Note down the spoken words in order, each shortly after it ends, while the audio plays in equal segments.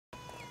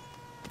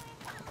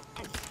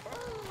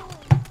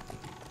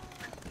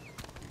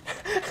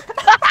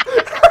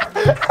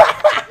Hey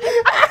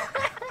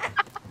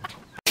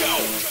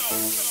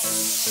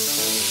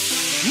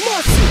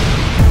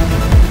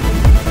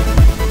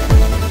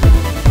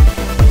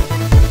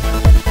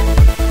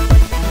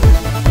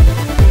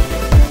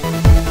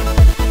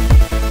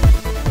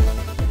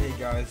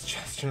guys,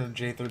 Chester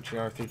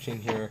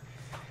J13R13 here,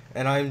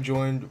 and I'm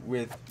joined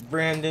with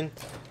Brandon,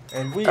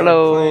 and we are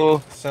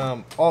playing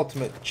some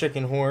Ultimate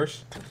Chicken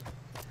Horse.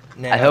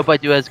 Now, I hope I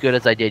do as good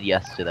as I did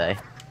yesterday.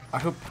 I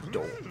hope you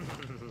don't.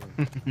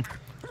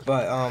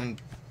 But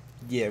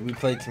yeah, we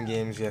played some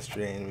games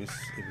yesterday, and it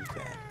was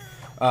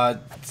bad.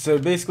 So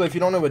basically, if you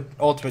don't know what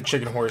Ultimate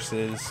Chicken Horse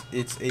is,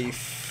 it's a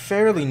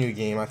fairly new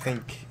game. I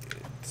think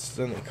it's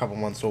only a couple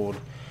months old.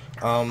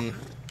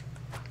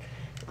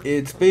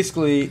 It's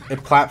basically a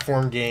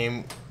platform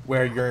game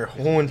where your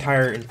whole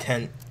entire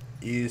intent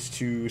is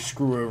to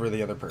screw over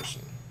the other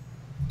person.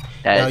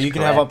 Now, you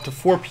can have up to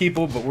 4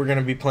 people, but we're going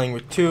to be playing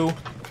with 2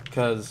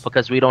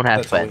 because we don't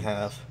have that's all we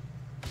have.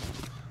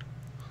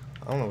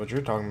 I don't know what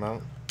you're talking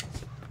about.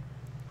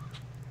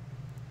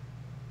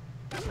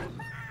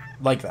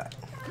 Like that.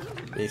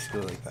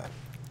 Basically like that.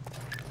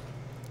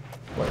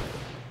 What?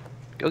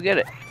 Go get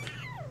it.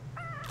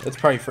 It's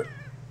probably for...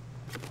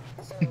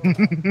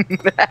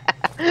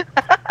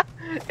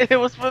 It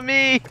was for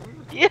me!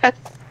 Yes!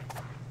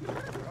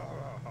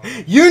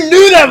 You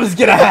knew that was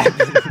gonna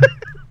happen!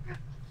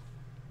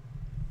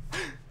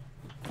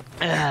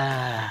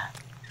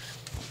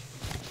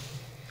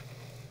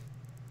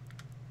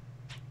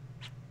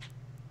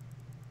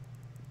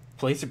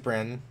 Place it,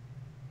 Brandon.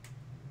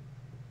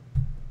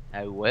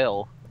 I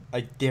will.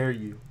 I dare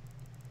you.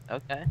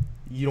 Okay.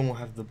 You don't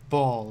have the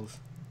balls.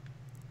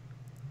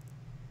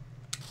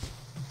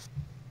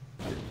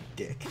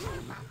 Dick.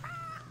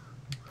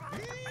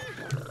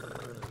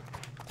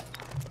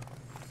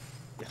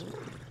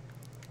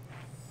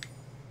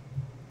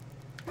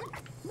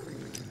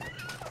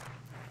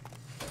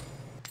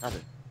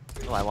 Nothing.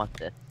 Oh, I want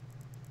this.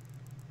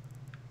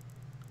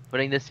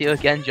 Putting this here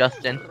again,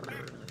 Justin.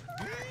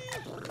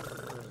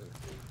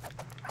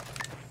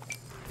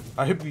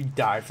 I hope you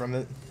die from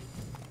it.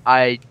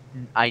 I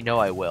know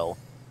I will.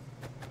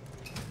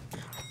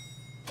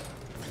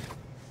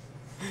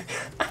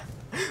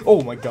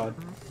 Oh my god.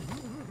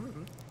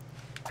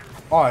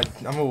 Oh, I'm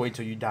gonna wait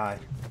till you die.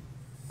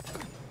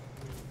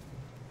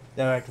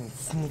 Then I can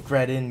sneak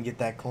right in and get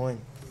that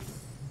coin.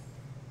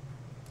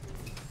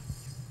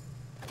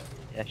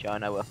 Yeah,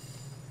 Sean, I will.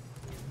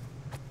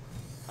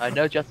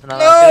 No, Justin,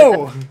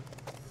 No!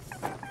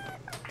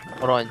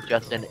 Hold on,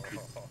 Justin.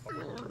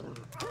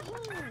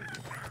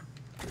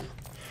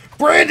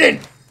 Brandon!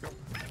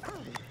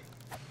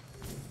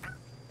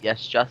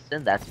 Yes,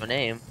 Justin, that's my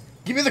name.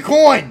 Give me the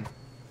coin!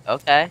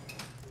 Okay.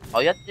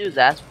 All you have to do is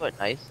ask for it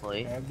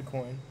nicely. I have the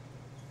coin.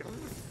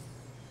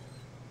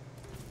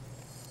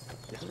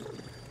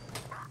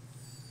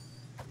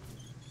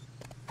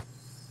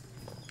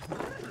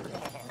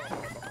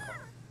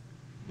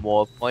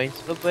 More points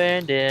for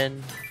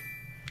Brandon.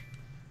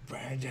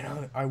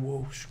 Brandon, I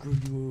will screw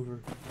you over.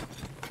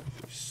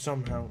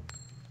 Somehow.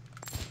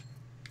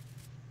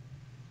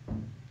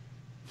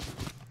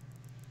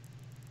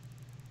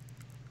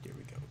 There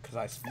we go, because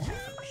I spawned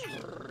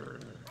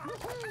first.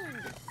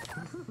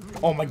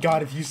 Oh my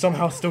god, if you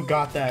somehow still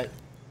got that.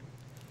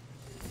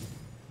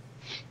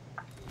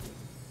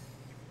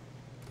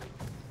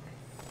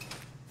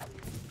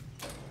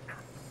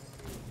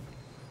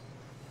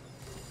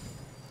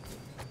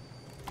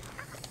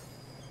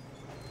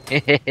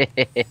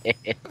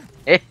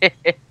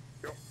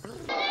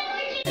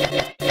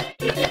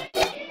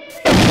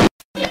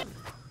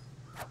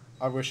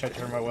 I wish I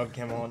turned my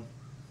webcam on.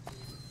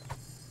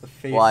 The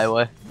face. Why?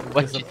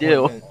 What'd you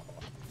do?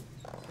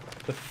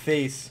 The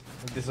face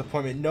of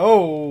disappointment.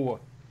 No!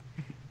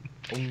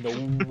 Oh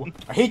no.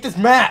 I hate this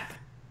map!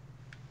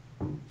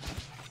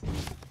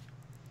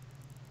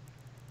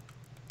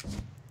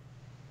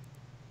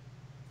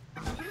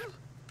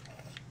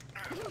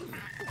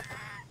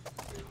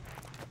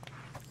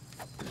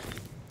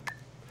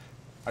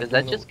 Does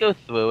that just go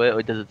through it,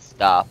 or does it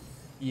stop?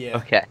 Yeah.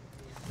 Okay.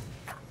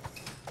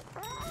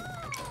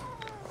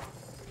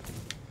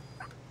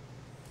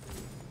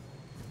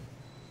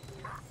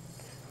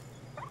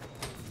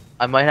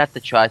 I might have to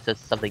try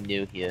something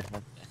new here.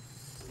 Okay.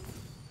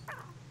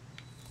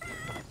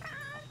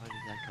 How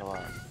does that go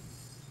up?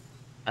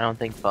 I don't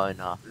think far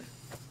enough.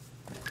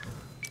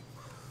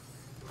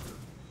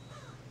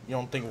 You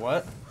don't think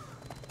what?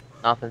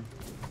 Nothing.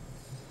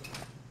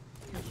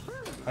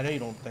 I know you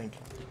don't think.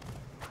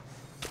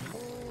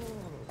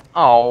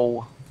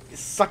 Oh.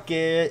 Suck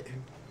it.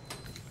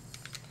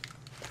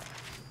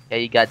 Yeah,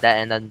 you got that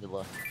and then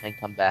and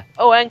come back.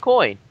 Oh, and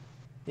coin.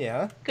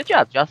 Yeah. Good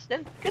job,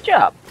 Justin. Good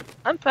job.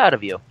 I'm proud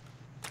of you.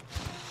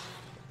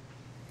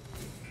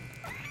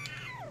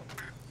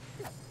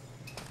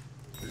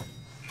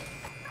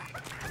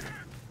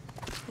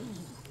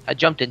 I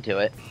jumped into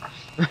it.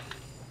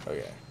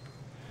 Okay.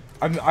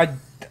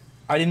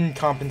 I didn't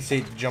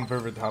compensate to jump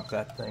over the top of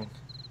that thing.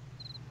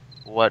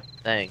 What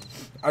thing?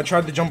 I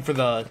tried to jump for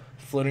the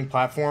floating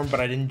platform, but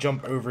I didn't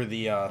jump over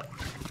the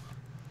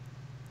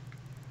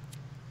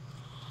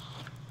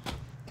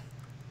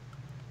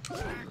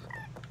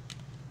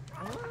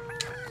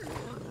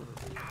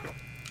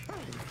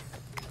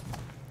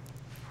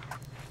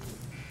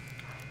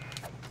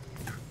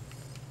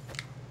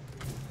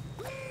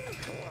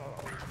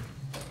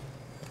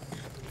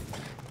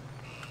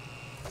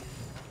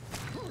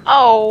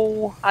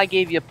Oh, I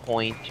gave you a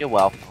point. You're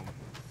welcome.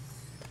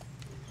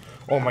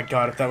 Oh my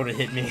god, if that would have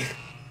hit me.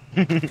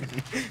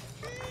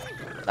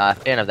 Not a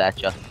fan of that,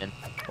 Justin.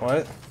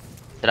 What?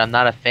 Said I'm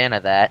not a fan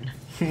of that.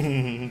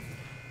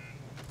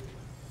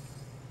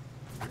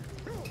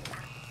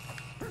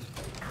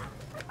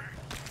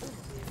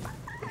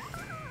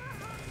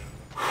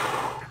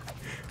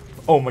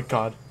 Oh my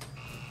god.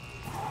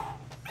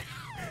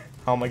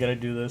 How am I gonna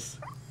do this?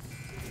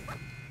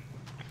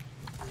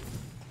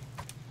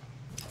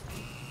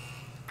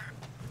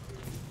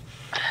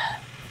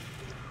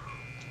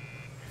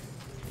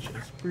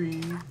 Just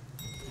breathe.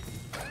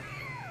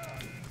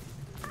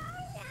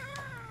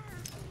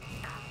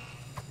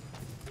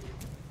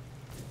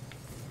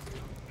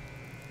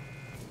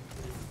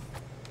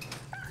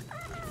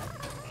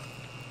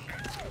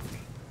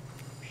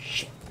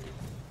 Shit.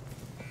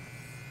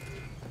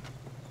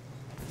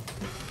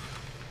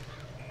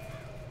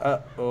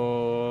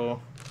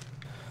 Uh-oh.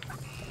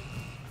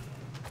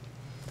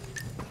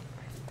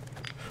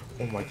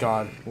 Oh my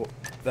god. Well,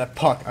 that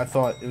puck, I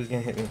thought it was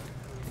gonna hit me.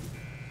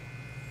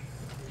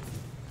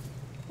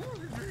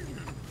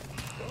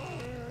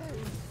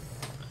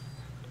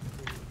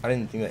 I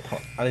didn't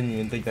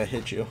even think that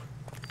hit you.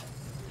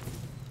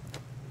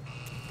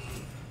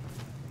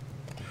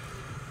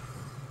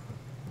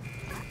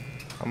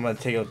 I'm gonna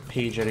take a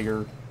page out of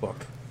your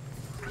book.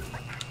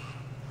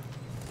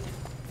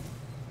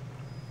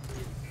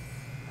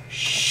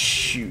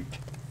 Shoot.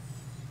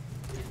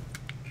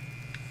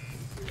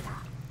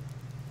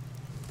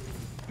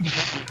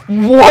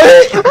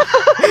 What?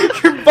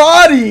 Your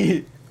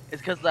body!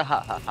 It's because the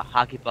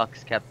hockey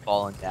pucks kept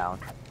falling down.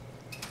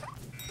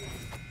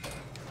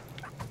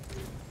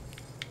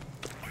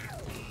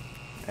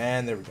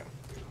 And there we go.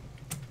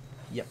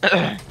 Yep.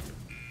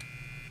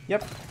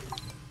 Yep.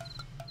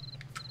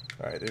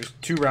 Alright, there's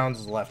 2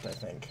 rounds left, I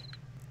think.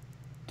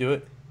 Do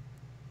it.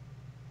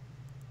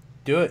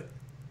 Do it.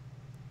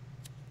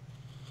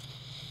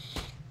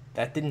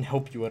 That didn't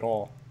help you at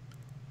all.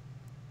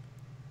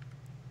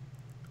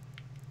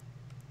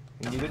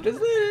 Neither does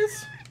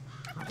this.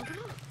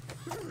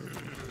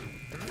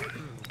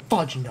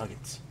 Fudge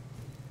nuggets.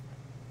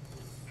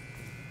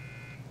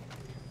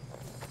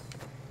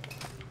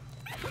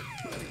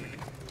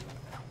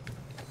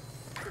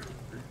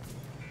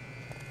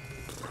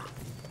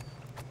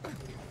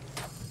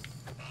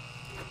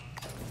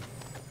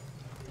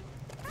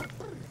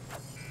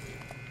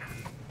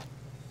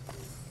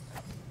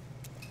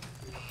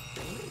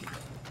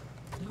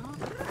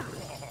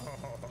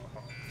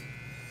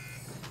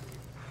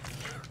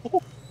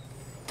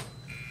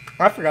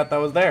 I forgot that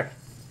was there.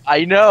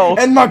 I know.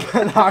 And my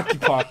hockey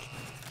puck.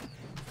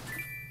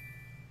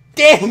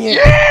 Dang it!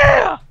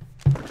 Yeah!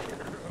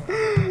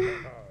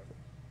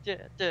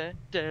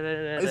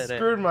 I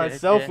screwed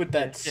myself with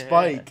that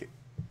spike.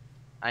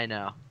 I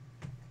know.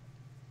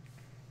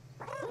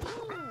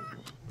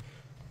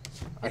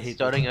 I hate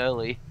Starting this.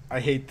 early.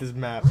 I hate this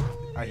map.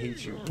 I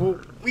hate you.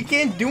 Well, we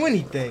can't do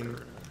anything.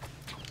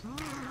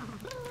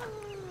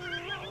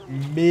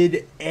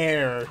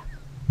 Mid-air.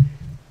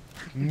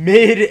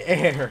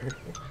 Mid-air.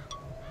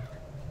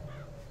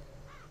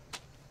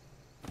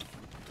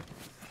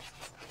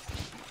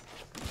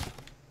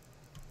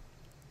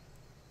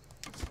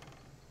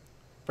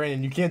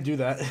 Brandon, you can't do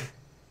that.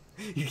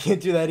 You can't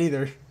do that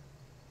either.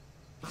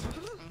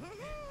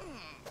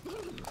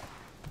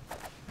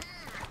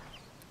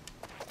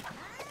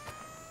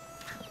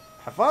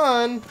 Have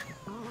fun.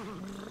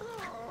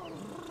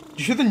 Did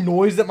you hear the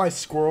noise that my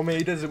squirrel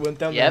made as it went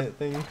down that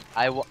thing?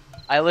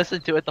 I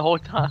listened to it the whole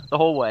time, the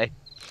whole way.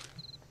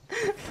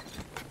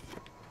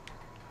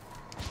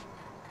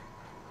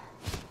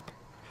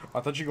 I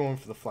thought you were going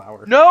for the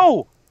flower.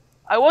 No!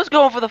 I was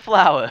going for the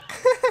flower.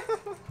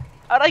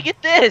 How'd I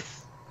get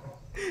this?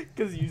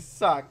 Because you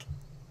suck.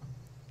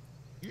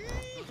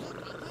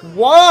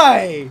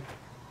 Why?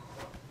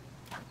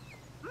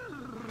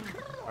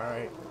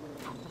 Alright.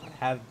 I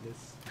have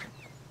this.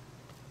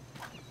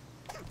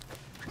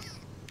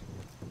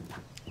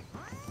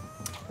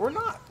 Or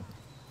not.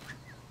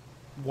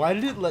 Why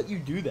did it let you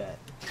do that?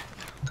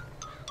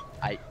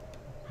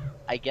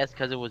 I guess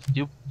because it was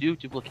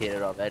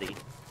duplicated already.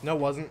 No, it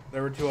wasn't.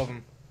 There were 2 of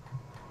them.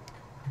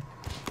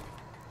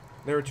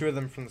 There were 2 of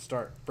them from the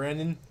start.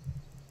 Brandon.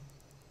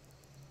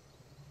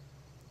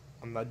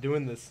 I'm not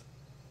doing this.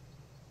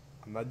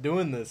 I'm not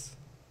doing this.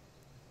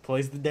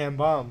 Place the damn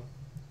bomb.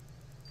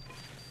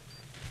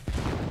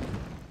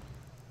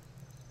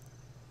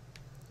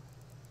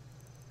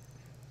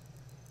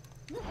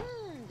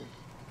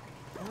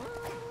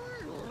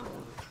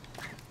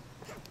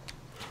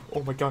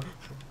 Oh my god.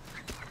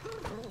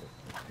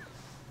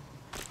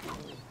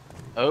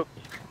 Oh,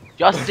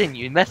 Justin,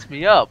 you messed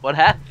me up. What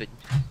happened?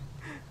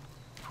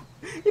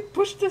 It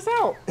pushed us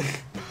out.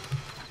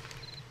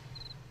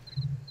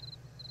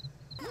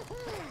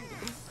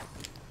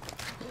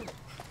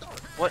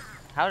 What?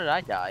 How did I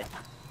die?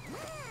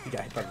 You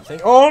got hit by the thing.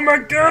 Oh my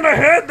god, I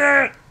had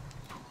that!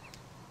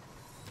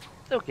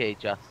 It's okay,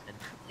 Justin.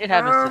 It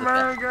happens to the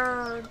best.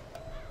 God.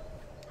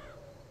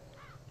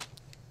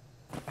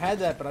 I had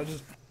that, but I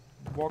just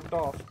Walked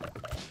off.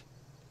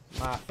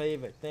 My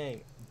favorite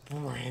thing.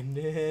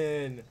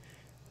 Brandon.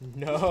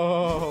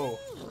 No.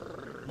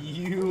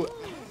 You.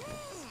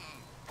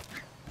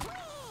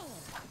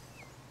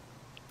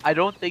 I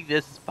don't think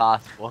this is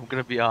possible, I'm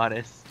gonna be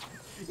honest.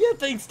 Yeah,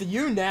 thanks to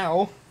you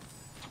now.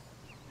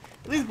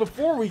 At least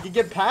before we could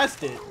get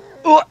past it.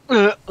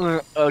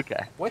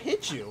 Okay. What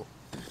hit you?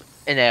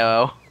 An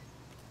arrow.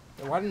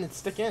 Why didn't it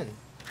stick in?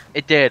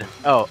 It did.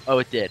 Oh,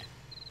 it did.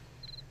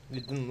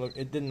 It didn't look.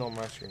 It didn't on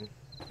my screen.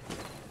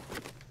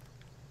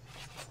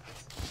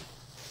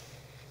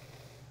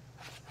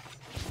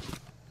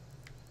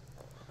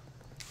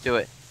 Do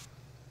it.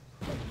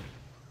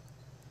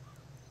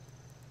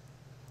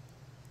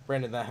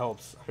 Brandon, that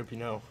helps. I hope you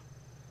know.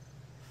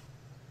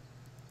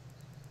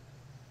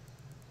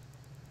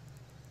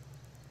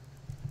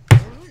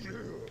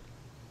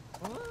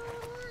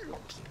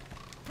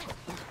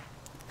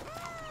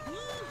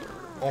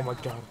 Oh my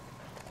god.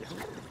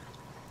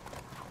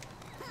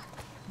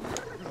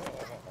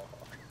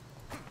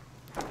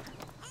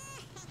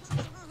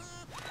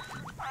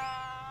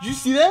 Did you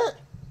see that?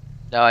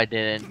 No, I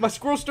didn't. My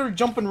squirrel started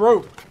jumping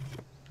rope.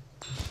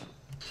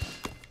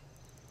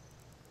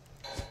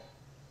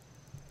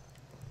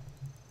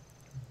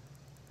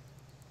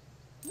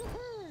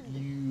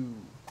 You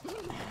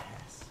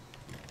ass.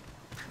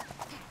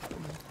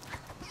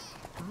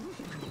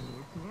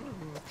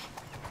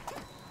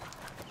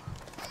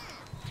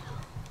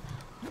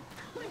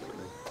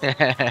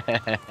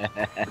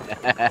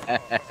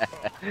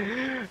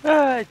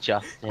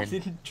 Justin.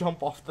 Didn't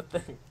jump off the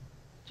thing.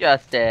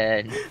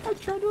 Justin. I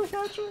tried to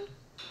catch it.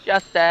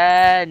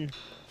 Justin.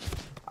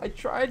 I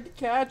tried to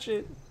catch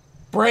it.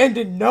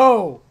 Brandon,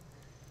 no!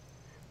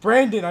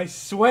 Brandon, I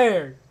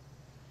swear.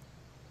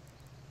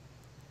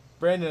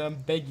 Brandon, I'm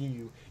begging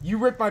you. You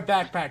ripped my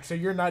backpack, so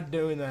you're not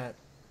doing that.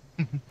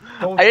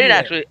 Don't I do didn't that.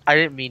 actually. I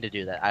didn't mean to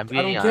do that. I'm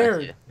being honest.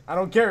 Care. I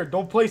don't care.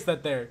 Don't place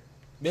that there.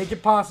 Make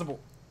it possible.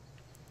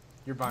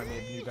 You're buying me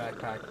a new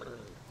backpack.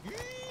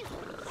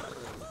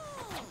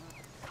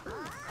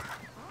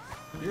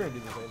 You're gonna do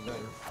the same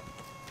thing.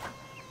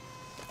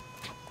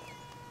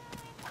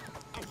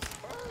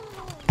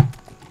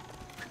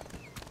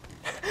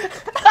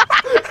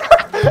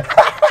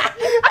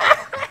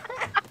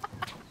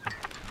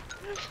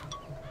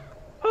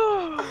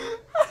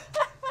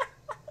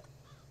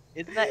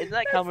 Isn't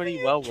that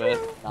company well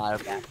worth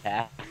not a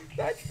backpack?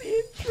 That's the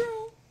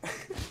intro.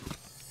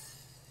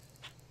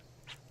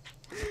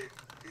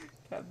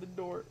 Have the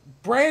door.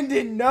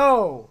 Brandon,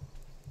 no.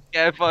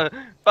 Yeah, fine.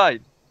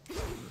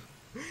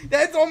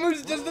 That's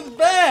almost just as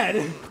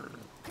bad.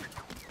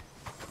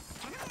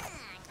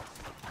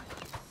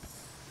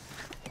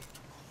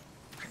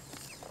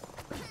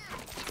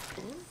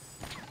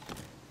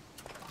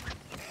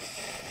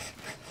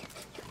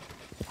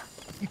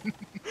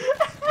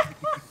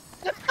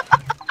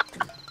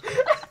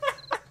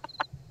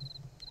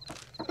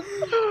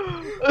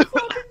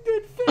 Fucking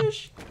good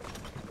fish.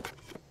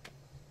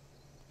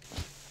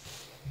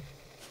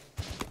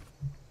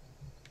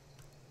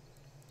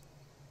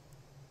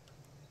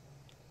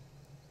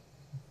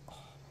 Oh my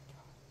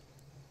god.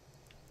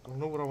 I don't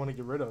know what I want to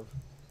get rid of.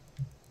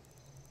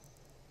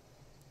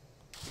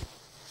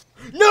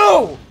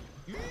 No!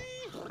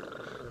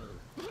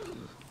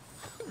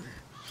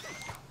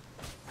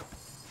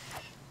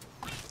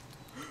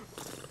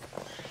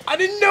 I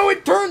didn't know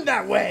it turned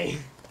that way!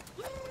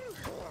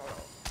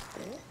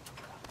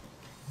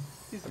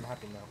 At least I'm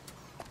happy now.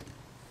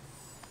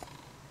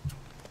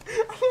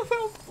 I love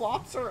how it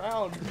flops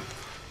around.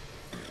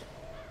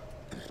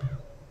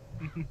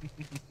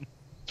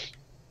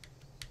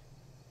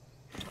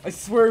 I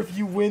swear if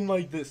you win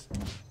like this...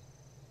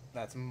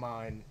 That's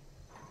mine.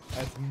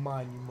 That's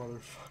mine, you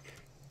motherfucker.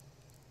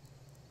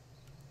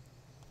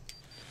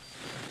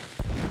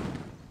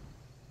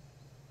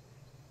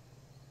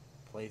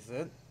 Place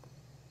it.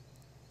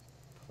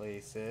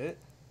 Place it.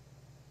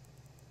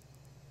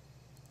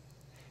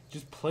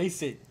 Just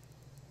place it.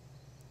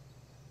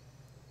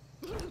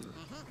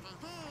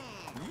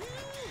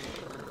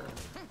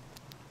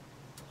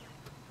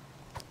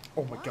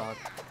 Oh my god.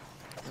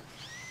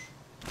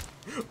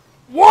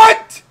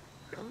 What?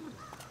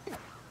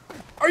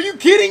 Are you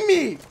kidding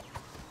me? I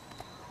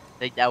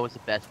think that was the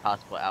best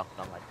possible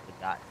outcome I could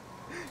have gotten.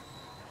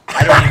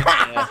 I don't even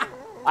care.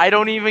 I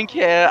don't even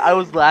care. I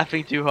was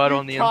laughing too hard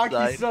on the Cocky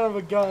inside. son of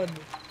a gun.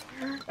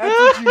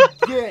 That's what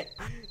you get.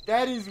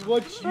 That is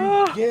what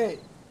you get.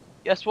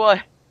 Guess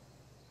what?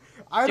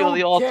 I You're don't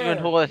the ultimate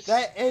care. horse.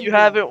 That ended. You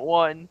haven't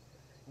won.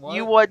 What?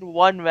 You won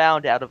one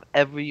round out of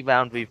every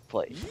round we've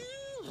played.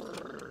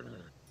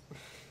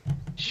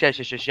 Shall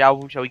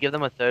we give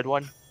them a third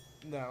one?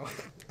 No.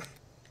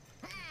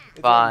 It's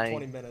Fine.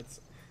 only 20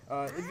 minutes.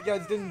 If you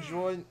guys did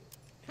enjoy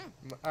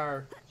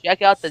our...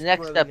 Check out the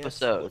next Squirreliness-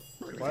 episode.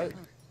 What?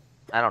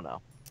 I don't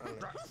know. I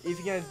don't know. If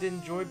you guys did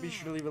enjoy, be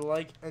sure to leave a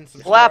like and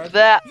subscribe. Slap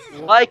that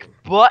like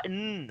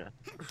button.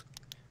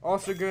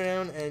 Also go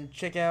down and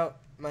check out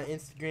my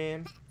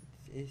Instagram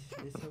It's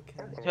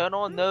okay. Turn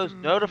on those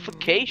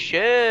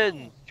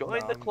notifications. Join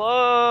the No,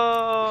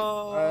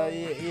 club.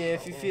 yeah.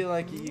 If you feel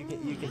like it, you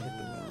can hit the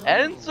bell.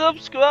 And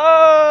subscribe.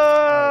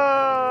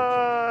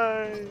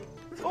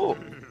 Oh,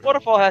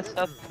 waterfall has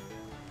stuff.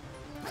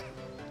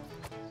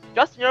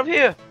 Justin, you're over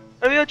here.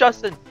 Over here,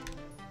 Justin.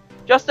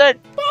 Justin.